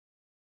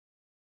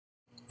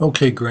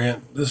Okay,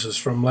 Grant, this is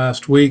from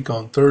last week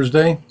on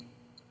Thursday. I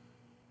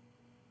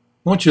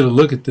want you to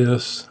look at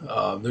this.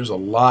 There's a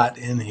lot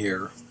in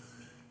here,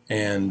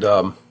 and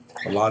a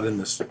lot in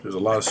this. There's a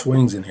lot of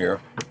swings in here.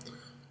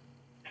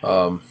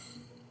 Um,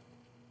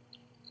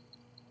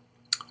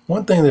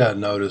 One thing that I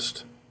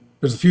noticed,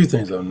 there's a few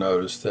things I've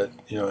noticed that,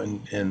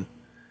 in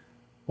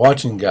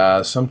watching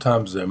guys,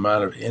 sometimes the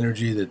amount of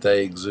energy that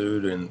they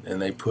exude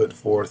and they put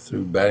forth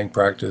through batting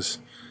practice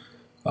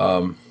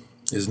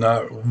is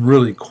not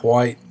really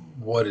quite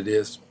what it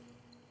is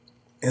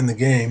in the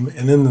game.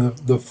 And in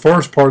the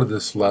first part of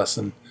this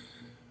lesson,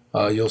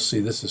 you'll see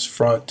this is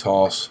front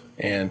toss,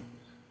 and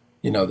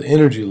the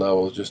energy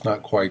level is just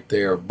not quite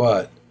there.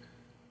 But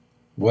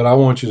what I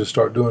want you to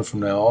start doing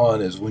from now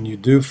on is when you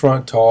do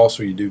front toss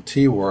or you do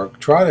tee work,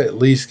 try to at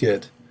least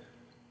get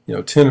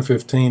 10 or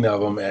 15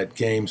 of them at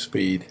game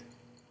speed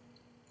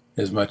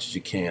as much as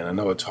you can. I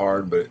know it's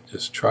hard, but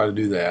just try to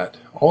do that.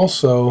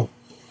 Also,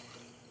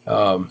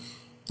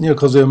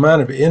 because the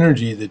amount of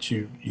energy that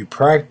you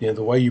practice,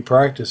 the way you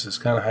practice is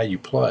kind of how you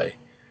play.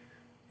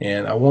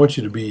 And I want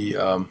you to be,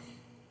 in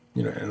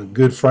a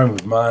good frame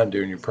of mind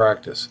during your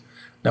practice.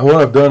 Now, what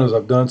I've done is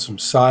I've done some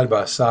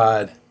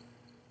side-by-side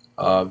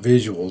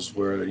visuals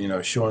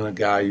where, showing a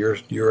guy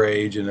your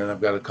age, and then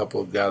I've got a couple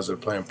of guys that are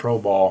playing pro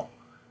ball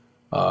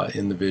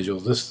in the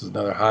visuals. This is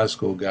another high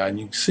school guy, and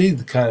you can see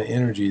the kind of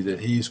energy that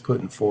he's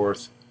putting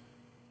forth,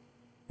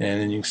 and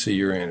then you can see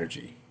your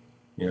energy.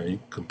 You can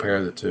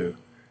compare the two.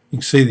 You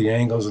can see the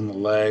angles in the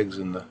legs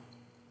and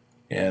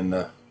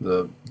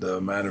the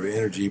amount of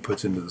energy he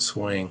puts into the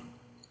swing.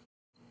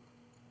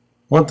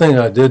 One thing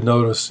I did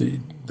notice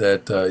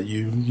that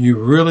you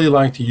really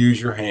like to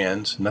use your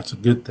hands, and that's a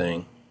good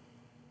thing.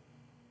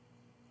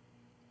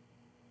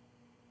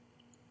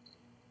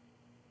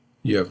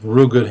 You have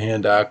real good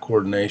hand-eye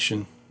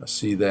coordination. I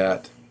see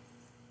that.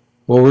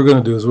 What we're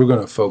going to do is we're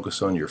going to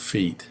focus on your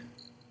feet.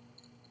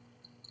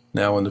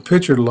 Now, when the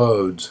pitcher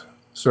loads,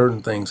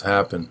 certain things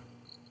happen.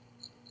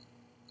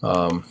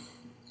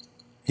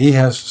 He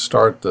has to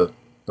start the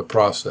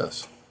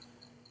process,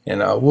 and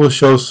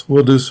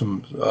we'll do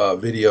some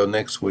video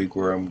next week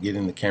where I'm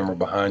getting the camera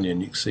behind you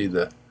and you can see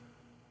the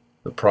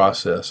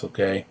process.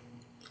 Okay,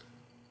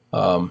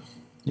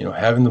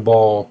 having the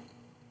ball,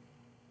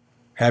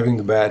 having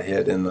the bat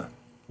hit in the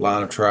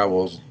line of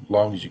travel as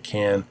long as you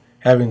can,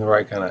 having the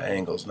right kind of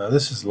angles. Now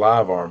this is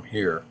live arm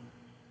here,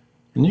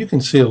 and you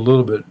can see a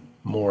little bit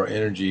more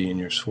energy in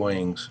your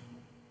swings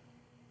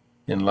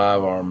in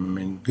live arm. I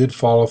mean, good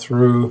follow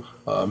through.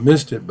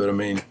 Missed it, but I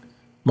mean,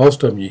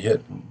 most of them you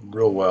hit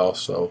real well.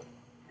 So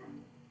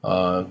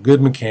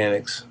good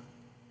mechanics,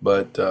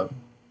 but you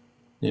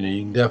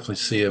can definitely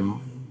see the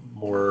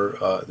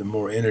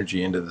more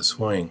energy into the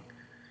swing.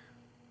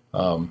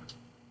 I'd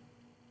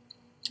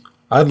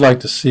like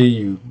to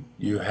see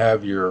you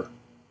have your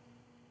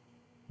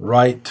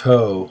right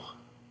toe,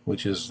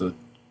 which is the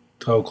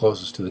toe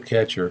closest to the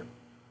catcher,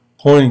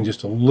 pointing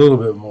just a little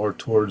bit more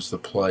towards the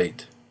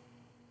plate,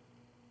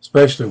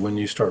 especially when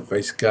you start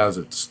facing guys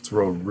that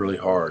throw really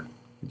hard.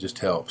 It just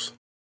helps.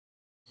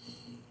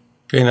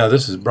 Okay, now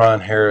this is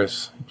Brian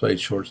Harris. He played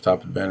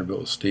shortstop at Vanderbilt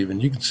with Steven.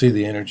 You can see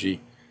the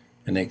energy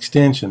and the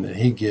extension that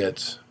he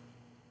gets.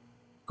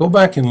 Go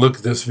back and look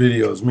at this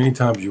video as many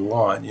times as you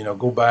want.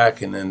 Go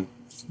back and then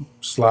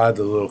slide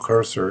the little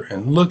cursor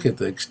and look at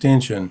the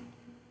extension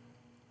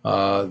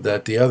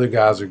that the other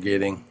guys are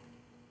getting.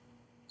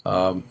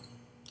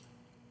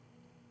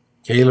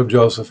 Caleb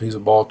Joseph, he's a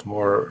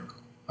Baltimore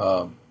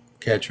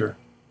catcher,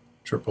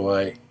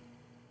 AAA.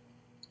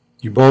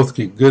 You both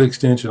get good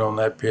extension on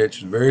that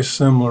pitch, very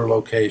similar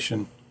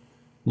location.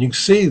 You can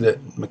see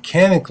that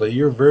mechanically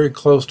you're very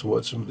close to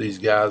what some of these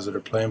guys that are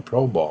playing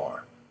pro ball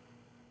are.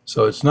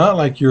 So it's not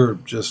like you're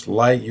just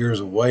light years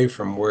away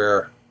from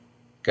where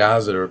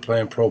guys that are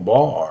playing pro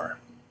ball are.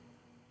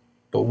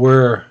 But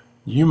where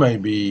you may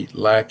be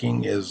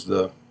lacking is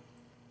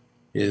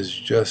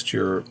just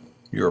your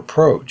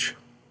approach.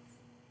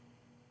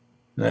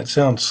 And that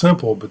sounds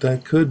simple, but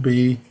that could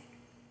be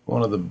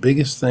one of the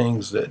biggest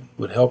things that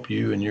would help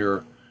you in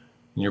your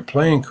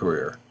playing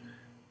career.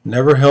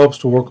 Never helps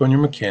to work on your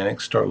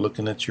mechanics. Start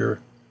looking at your,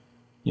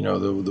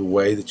 the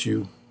way that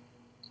you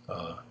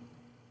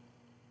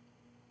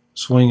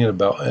swing at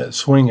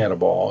a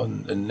ball,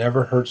 and it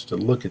never hurts to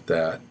look at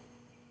that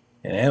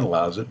and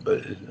analyze it.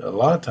 But a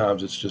lot of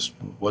times it's just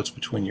what's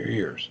between your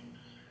ears,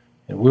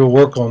 and we'll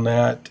work on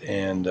that.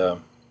 And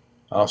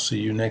I'll see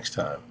you next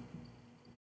time.